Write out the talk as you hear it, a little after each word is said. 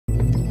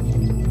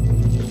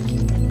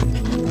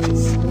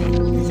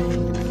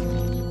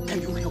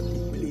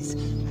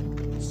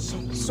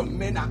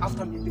are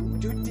after me.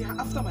 They are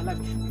after my life.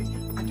 Please.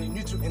 And I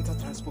need to enter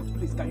transport.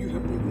 Please, can you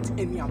help me with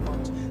any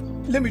amount?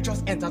 Let me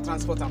just enter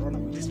transport and run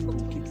away. This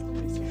fucking kid.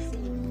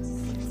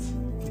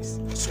 Please.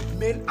 So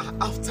men are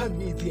after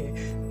me there.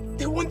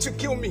 They want to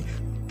kill me.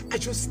 I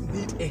just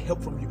need a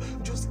help from you.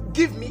 Just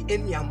give me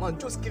any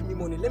amount. Just give me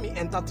money. Let me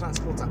enter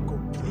transport and go,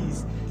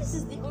 please. This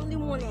is the only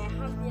money I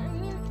have here. I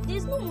mean,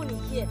 there's no money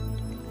here.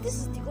 This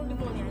is the only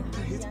money I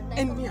have here.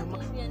 Any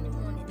amount.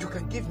 You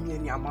can give me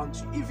any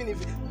amount. Even if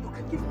you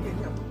can give me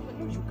any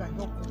amount, you can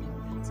help me.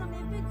 So I'm a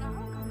beggar.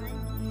 How can I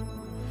give you?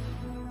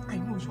 I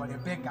know you are a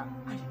beggar.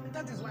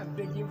 That is why I'm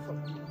begging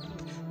from you.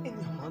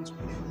 Any amount.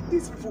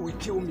 These people will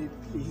kill me.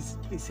 Please,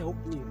 please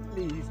help me.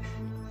 Please,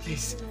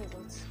 please,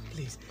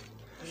 please.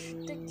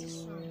 Take this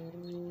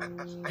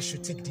one. I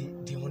should take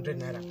the 100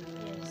 naira.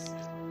 Yes.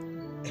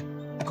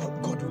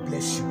 God will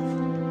bless you.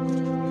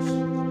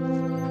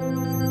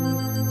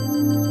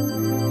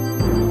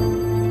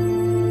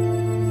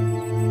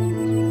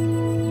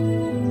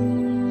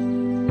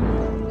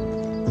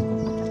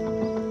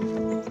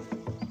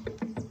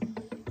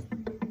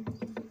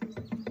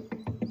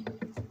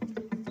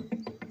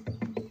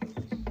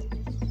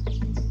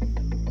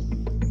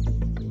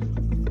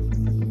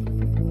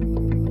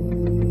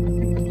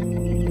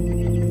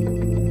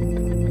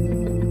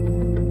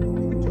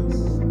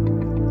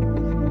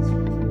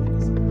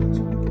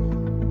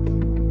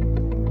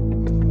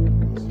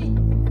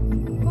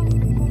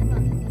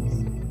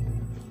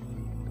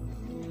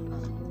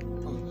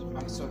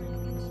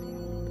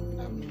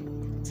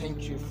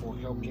 Thank you for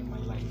helping my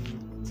life.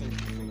 Thank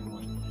you very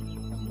much.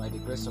 And by the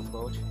grace of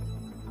God,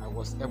 I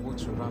was able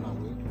to run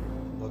away,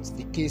 but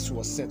the case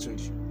was settled.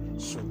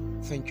 So,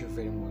 thank you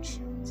very much.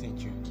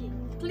 Thank you. Okay.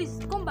 Please,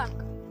 come back.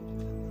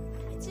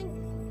 I think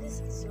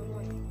this is your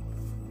money.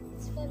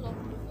 It fell off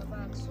in your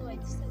bag, so I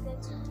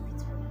decided to do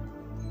it for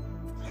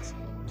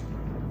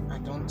you. I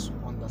don't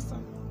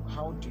understand.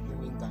 How do you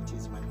mean that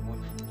is my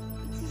money?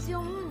 It is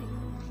your money.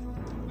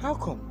 How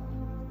come?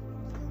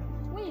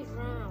 When it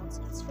ran out,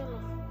 it fell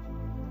off.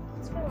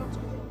 It fell out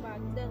of your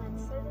bag, then I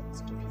decided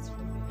to keep it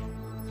for you.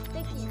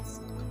 Take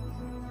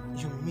it.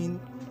 You mean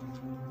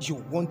you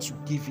want to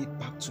give it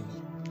back to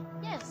me?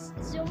 Yes,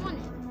 it's your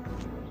money.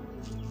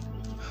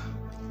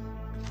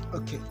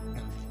 Okay,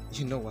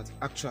 you know what?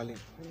 Actually,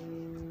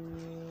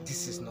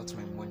 this is not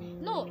my money.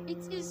 No,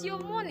 it is your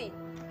money.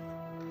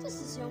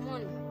 This is your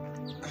money.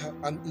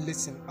 And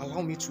listen,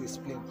 allow me to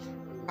explain.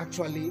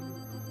 Actually,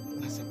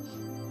 listen,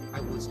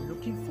 I was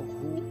looking for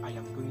who I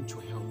am going to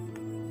help.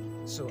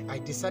 So I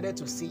decided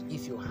to see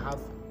if you have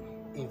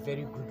a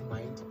very good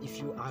mind, if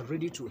you are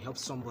ready to help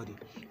somebody,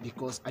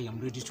 because I am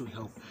ready to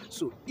help.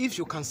 So if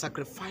you can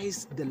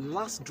sacrifice the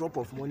last drop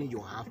of money you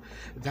have,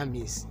 that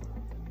means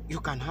you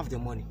can have the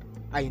money.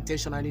 I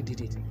intentionally did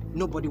it.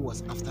 Nobody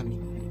was after me.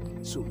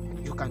 So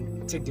you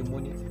can take the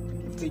money,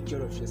 take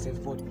care of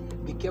yourself, but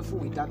be careful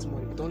with that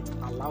money. Don't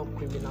allow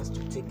criminals to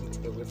take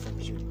it away from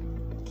you.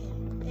 Okay,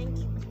 thank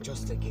you.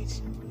 Just take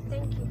it.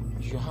 Thank you.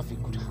 You have a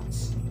good heart.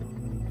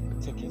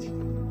 Take it.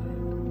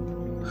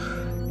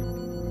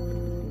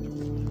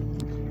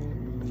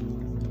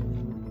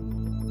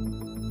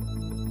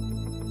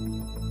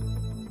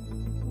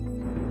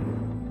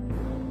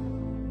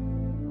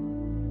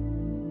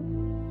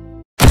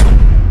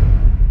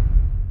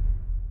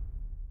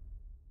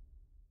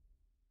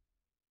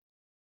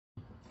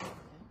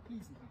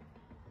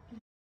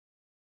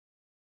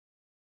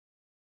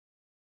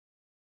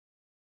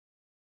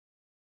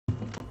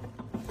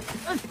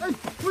 Hey,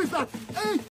 who is that? Hey!